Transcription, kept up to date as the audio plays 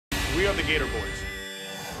We are the Gator Boys.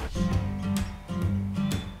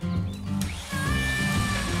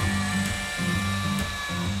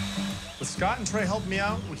 With Scott and Trey helping me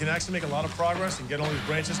out, we can actually make a lot of progress and get all these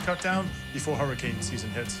branches cut down before hurricane season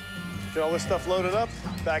hits. Get all this stuff loaded up,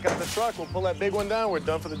 back out the truck, we'll pull that big one down, we're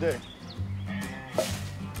done for the day. All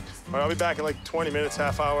right, I'll be back in like 20 minutes,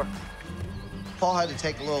 half hour. Paul had to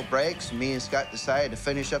take a little break, so me and Scott decided to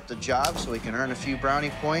finish up the job so we can earn a few brownie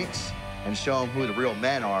points and show them who the real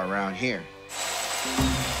men are around here.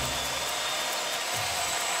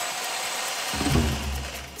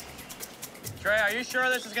 Trey, are you sure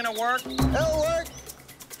this is gonna work? It'll work.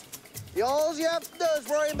 All you have to do is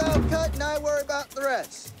worry about cutting, I worry about the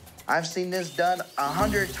rest. I've seen this done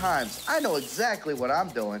 100 times. I know exactly what I'm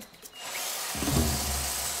doing.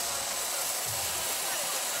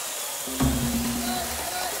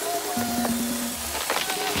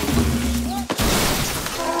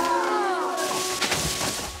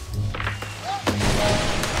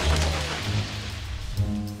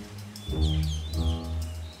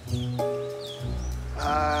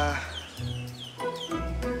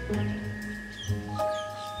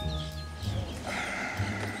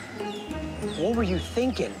 What were you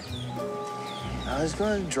thinking? I was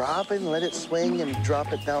gonna drop it and let it swing and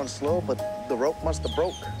drop it down slow, but the rope must have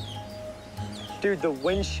broke. Dude, the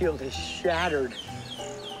windshield is shattered.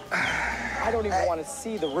 I don't even want to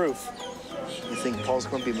see the roof. You think Paul's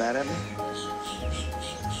gonna be mad at me?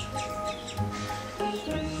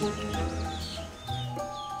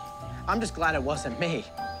 I'm just glad it wasn't me.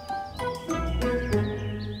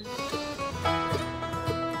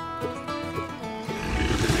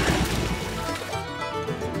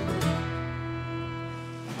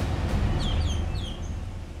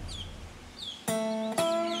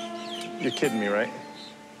 You're kidding me, right?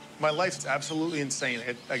 My life's absolutely insane.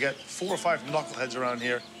 I got 4 or 5 knuckleheads around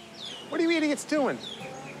here. What are you idiots doing?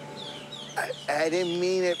 I didn't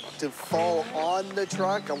mean it to fall on the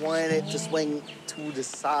truck. I wanted it to swing to the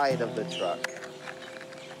side of the truck.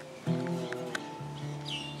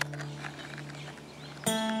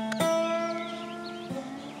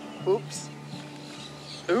 Oops.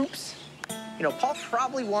 Oops. You know, Paul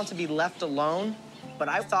probably wants to be left alone, but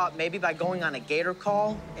I thought maybe by going on a Gator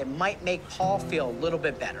call, it might make Paul feel a little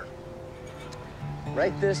bit better.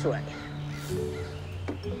 Right this way.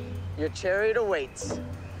 Your chariot awaits.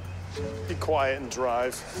 Be quiet and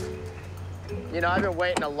drive. You know, I've been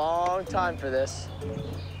waiting a long time for this.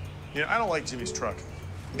 You know, I don't like Jimmy's truck.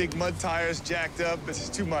 Big mud tires, jacked up, this is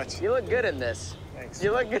too much. You look good in this. Thanks.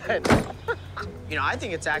 You look good. You know, I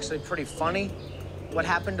think it's actually pretty funny what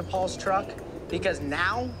happened to Paul's truck, because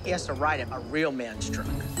now he has to ride a real man's truck.